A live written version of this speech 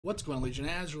What's going on, Legion?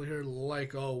 Azrael here,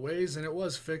 like always, and it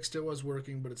was fixed, it was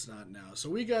working, but it's not now. So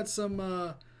we got some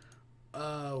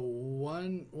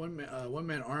one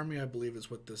man army, I believe is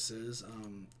what this is.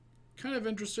 Kind of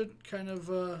interested, kind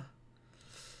of.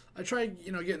 I tried,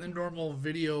 getting the normal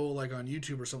video like on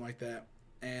YouTube or something like that,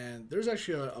 and there's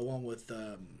actually a one with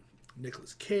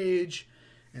Nicolas Cage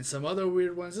and some other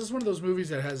weird ones. This is one of those movies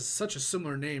that has such a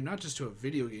similar name, not just to a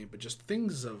video game, but just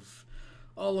things of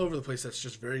all over the place that's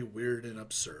just very weird and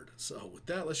absurd. So with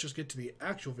that, let's just get to the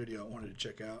actual video I wanted to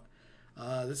check out.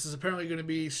 This is apparently going to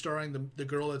be starring the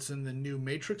girl that's in the new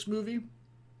Matrix movie.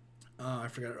 I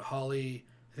forgot Holly.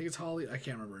 I think it's Holly. I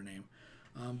can't remember her name.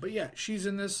 But yeah, she's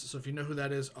in this. So if you know who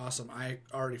that is, awesome. I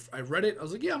read it. I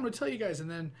was like, yeah, I'm going to tell you guys. And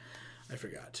then I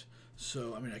forgot.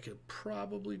 So, I mean, I could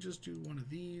probably just do one of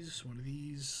these, one of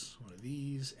these, one of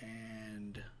these.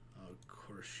 And of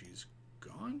course, she's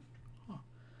gone. Huh.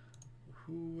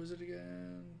 Who was it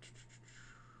again?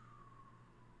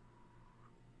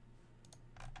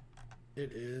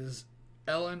 It is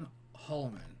Ellen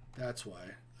Hollman. That's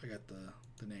why I got the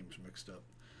names mixed up.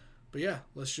 But yeah,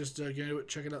 let's just get into it,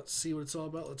 check it out, see what it's all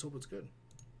about. Let's hope it's good.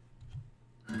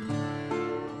 I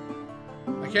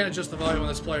can't adjust the volume on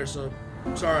this player, so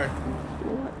I'm sorry.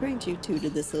 What brings you two to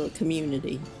this little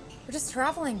community? We're just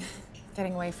traveling,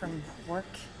 getting away from work.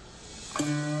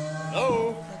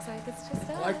 Hello. Looks like it's just us.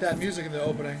 I like that music in the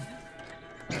opening.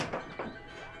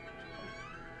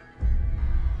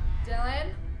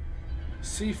 Dylan?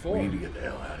 C4. We need to get the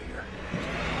hell out of here.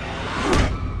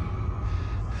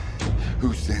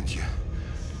 Who sent you?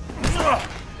 Oh,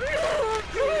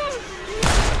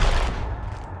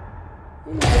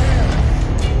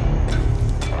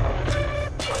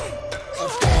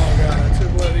 God, I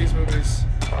took one of these movies.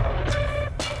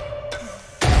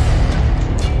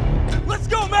 Let's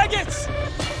go, maggots!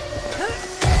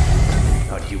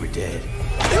 Thought you were dead.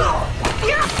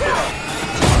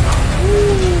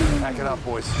 Back it up,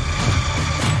 boys.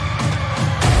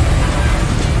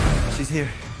 She's here.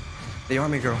 The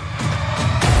army girl.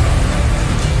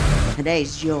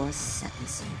 Today's your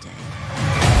sentencing day.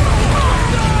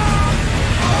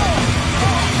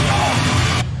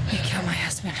 You killed my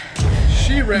husband.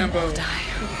 She Rambo. Die.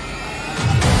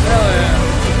 Hell yeah.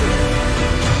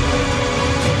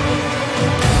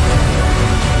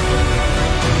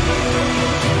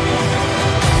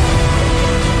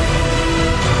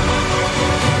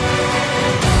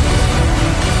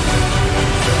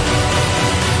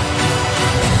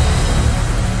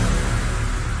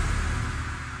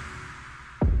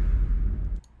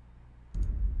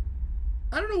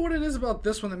 I don't know what it is about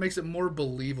this one that makes it more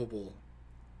believable.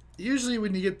 Usually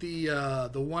when you get the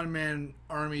one-man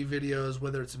army videos,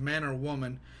 whether it's man or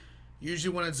woman,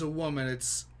 usually when it's a woman,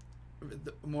 it's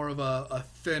more of a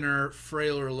thinner,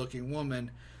 frailer looking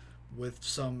woman with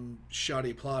some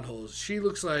shoddy plot holes. She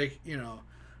looks like, not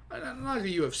like a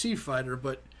UFC fighter,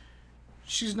 but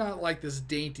she's not like this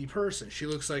dainty person. She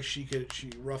looks like she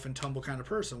rough and tumble kind of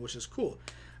person, which is cool.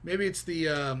 Maybe it's the,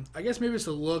 I guess maybe it's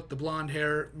the look, the blonde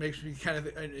hair makes me kind of,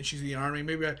 and she's in the army.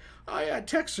 Maybe oh yeah,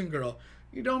 Texan girl.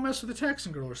 You don't mess with the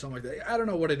Texan girl or something like that. I don't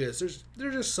know what it is. There's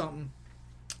just something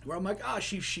where I'm like,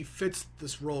 she fits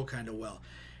this role kind of well.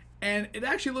 And it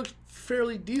actually looked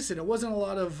fairly decent. It wasn't a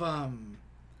lot of, I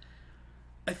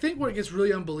think where it gets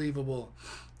really unbelievable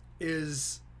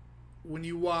is when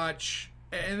you watch,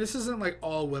 and this isn't like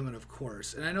all women, of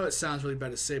course, and I know it sounds really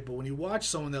bad to say, but when you watch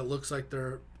someone that looks like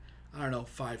they're, I don't know,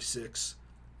 5'6",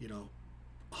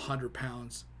 100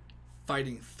 pounds,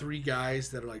 fighting three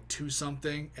guys that are like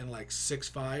 2-something and like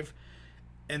 6'5",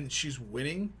 and she's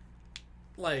winning,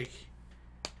 like,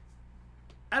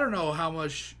 I don't know how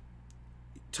much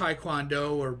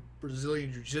Taekwondo or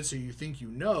Brazilian Jiu-Jitsu you think you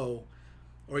know,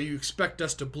 or you expect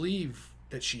us to believe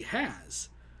that she has.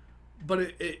 But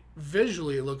it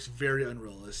visually it looks very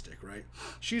unrealistic, right?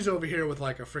 She's over here with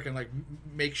like a freaking like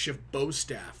makeshift bow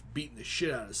staff beating the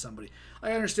shit out of somebody.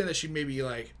 I understand that she maybe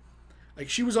like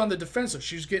she was on the defensive.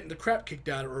 She was getting the crap kicked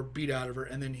out of her or beat out of her,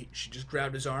 and then she just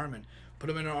grabbed his arm and put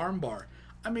him in an arm bar.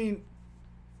 I mean,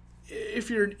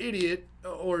 if you're an idiot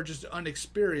or just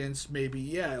unexperienced, maybe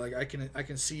yeah, like I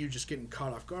can see you just getting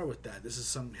caught off guard with that. This is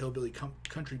some hillbilly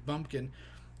country bumpkin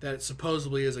that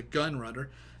supposedly is a gun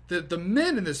runner. The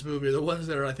men in this movie are the ones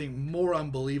that are, I think, more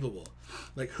unbelievable.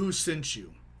 Like, who sent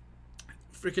you?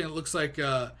 Freaking, it looks like,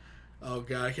 oh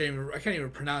god, I can't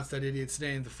even pronounce that idiot's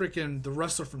name. The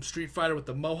wrestler from Street Fighter with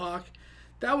the mohawk.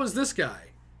 That was this guy,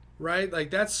 right? Like,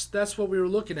 that's what we were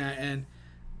looking at, and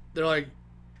they're like,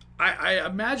 I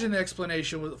imagine the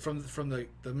explanation from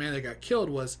the man that got killed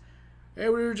was, hey,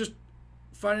 we were just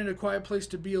finding a quiet place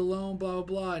to be alone, blah blah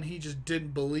blah, and he just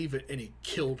didn't believe it, and he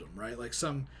killed him, right? Like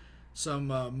some some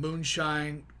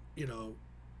moonshine,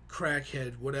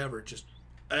 crackhead, whatever, just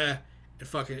and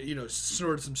fucking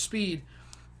snorted some speed,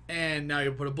 and now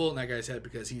you put a bullet in that guy's head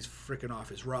because he's freaking off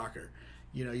his rocker.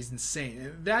 He's insane,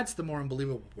 and that's the more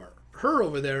unbelievable part. Her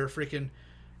over there, freaking,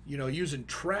 using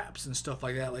traps and stuff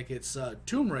like that, like it's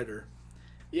Tomb Raider.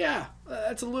 Yeah,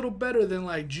 that's a little better than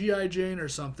like G.I. Jane or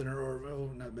something, or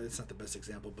it's not the best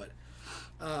example, but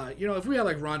if we had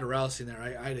like Ronda Rousey in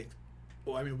there,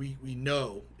 we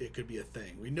know it could be a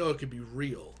thing. We know it could be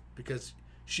real because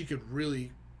she could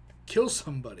really kill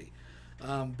somebody.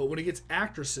 But when it gets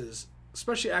actresses,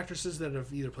 especially actresses that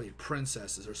have either played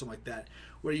princesses or something like that,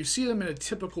 where you see them in a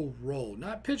typical role,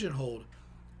 not pigeonholed,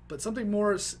 but something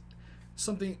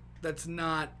that's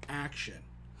not action.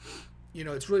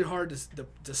 It's really hard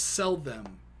to sell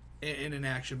them in an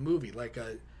action movie, like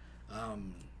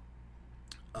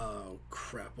oh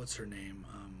crap, what's her name?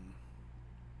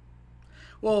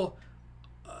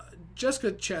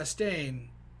 Jessica Chastain,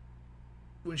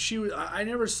 when she was, I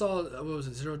never saw, what was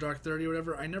it, Zero Dark 30 or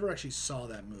whatever. I never actually saw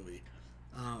that movie,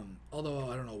 although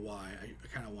I don't know why. I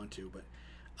kind of want to,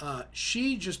 but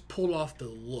she just pulled off the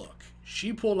look.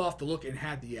 She pulled off the look and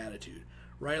had the attitude,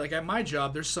 right? Like at my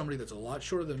job, there's somebody that's a lot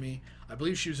shorter than me. I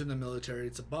believe she was in the military.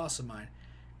 It's a boss of mine,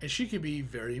 and she could be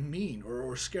very mean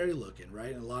or scary looking,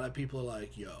 right? And a lot of people are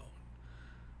like, yo,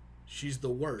 she's the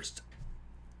worst.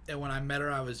 And when I met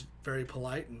her, I was very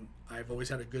polite, and I've always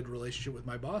had a good relationship with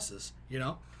my bosses,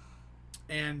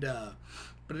 and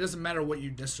but it doesn't matter what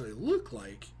you necessarily look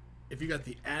like if you got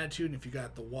the attitude and if you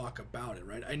got the walk about it,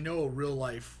 right? I know a real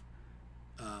life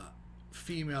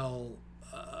female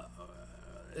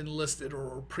enlisted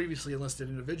or previously enlisted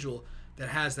individual that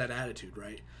has that attitude,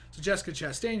 right? So Jessica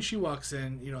Chastain, she walks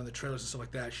in, in the trailers and stuff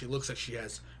like that. She looks like she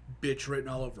has bitch written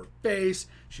all over her face.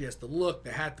 She has the look,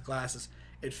 the hat, the glasses.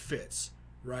 It fits,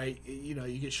 right? You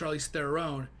get Charlize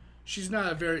Theron. She's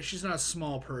not a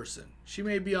small person. She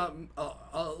may be a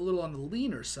little on the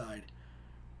leaner side,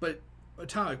 but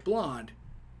Atomic Blonde,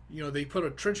 they put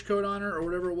a trench coat on her or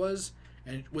whatever it was,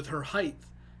 and with her height,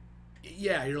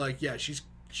 yeah, you're like, yeah, she's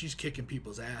kicking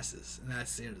people's asses, and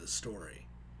that's the end of the story,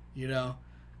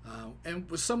 and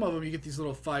with some of them, you get these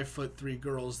little 5'3"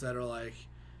 girls that are like,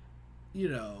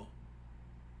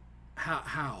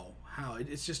 how it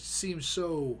just seems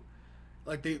so.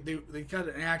 Like they got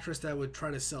an actress that would try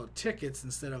to sell tickets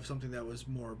instead of something that was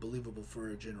more believable for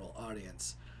a general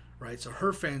audience, right? So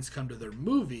her fans come to their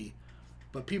movie,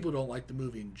 but people don't like the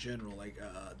movie in general, like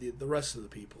the rest of the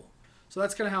people. So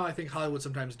that's kind of how I think Hollywood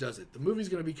sometimes does it. The movie's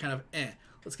going to be kind of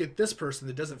let's get this person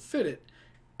that doesn't fit it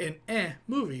in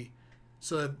movie,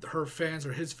 so that her fans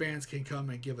or his fans can come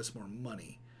and give us more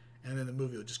money, and then the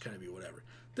movie will just kind of be whatever.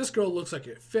 This girl looks like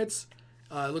it fits.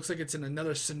 It looks like it's in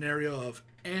another scenario of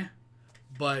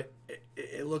but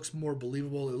it looks more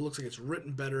believable. It looks like it's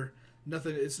written better.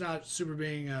 Nothing. It's not super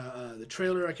being the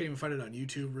trailer. I can't even find it on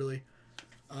YouTube really.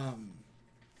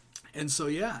 And so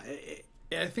yeah,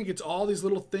 I think it's all these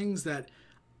little things that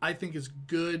I think is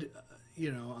good.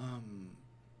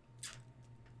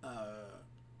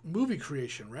 Movie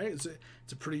creation, right? It's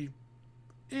a pretty.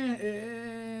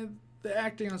 The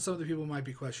acting on some of the people might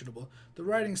be questionable. The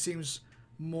writing seems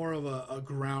more of a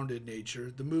grounded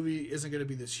nature. The movie isn't going to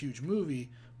be this huge movie,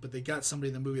 but they got somebody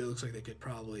in the movie that looks like they could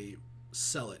probably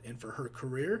sell it. And for her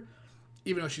career,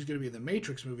 even though she's going to be in the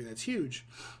Matrix movie, that's huge.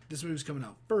 This movie's coming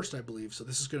out first, I believe, so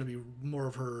this is going to be more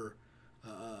of her,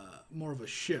 more of a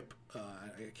ship.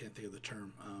 I can't think of the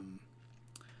term.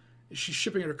 She's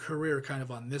shipping her career kind of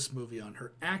on this movie, on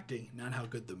her acting, not how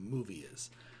good the movie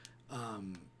is.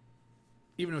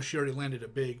 Even though she already landed a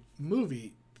big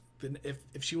movie, then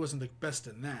if she wasn't the best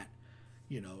in that,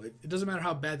 it doesn't matter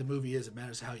how bad the movie is. It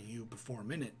matters how you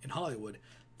perform in it. In Hollywood,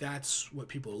 that's what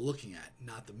people are looking at,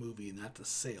 not the movie, not the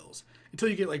sales. Until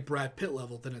you get like Brad Pitt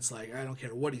level, then it's like, I don't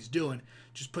care what he's doing.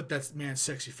 Just put that man's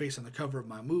sexy face on the cover of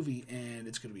my movie, and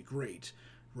it's going to be great,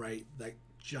 right? Like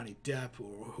Johnny Depp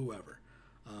or whoever.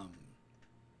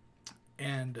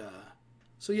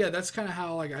 So yeah, that's kind of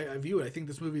how I view it. I think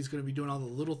this movie is going to be doing all the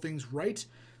little things right.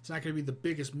 It's not going to be the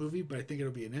biggest movie, but I think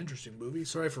it'll be an interesting movie.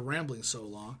 Sorry for rambling so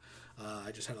long.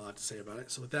 I just had a lot to say about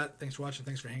it. So with that, thanks for watching.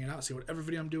 Thanks for hanging out. See whatever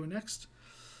video I'm doing next.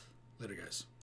 Later, guys.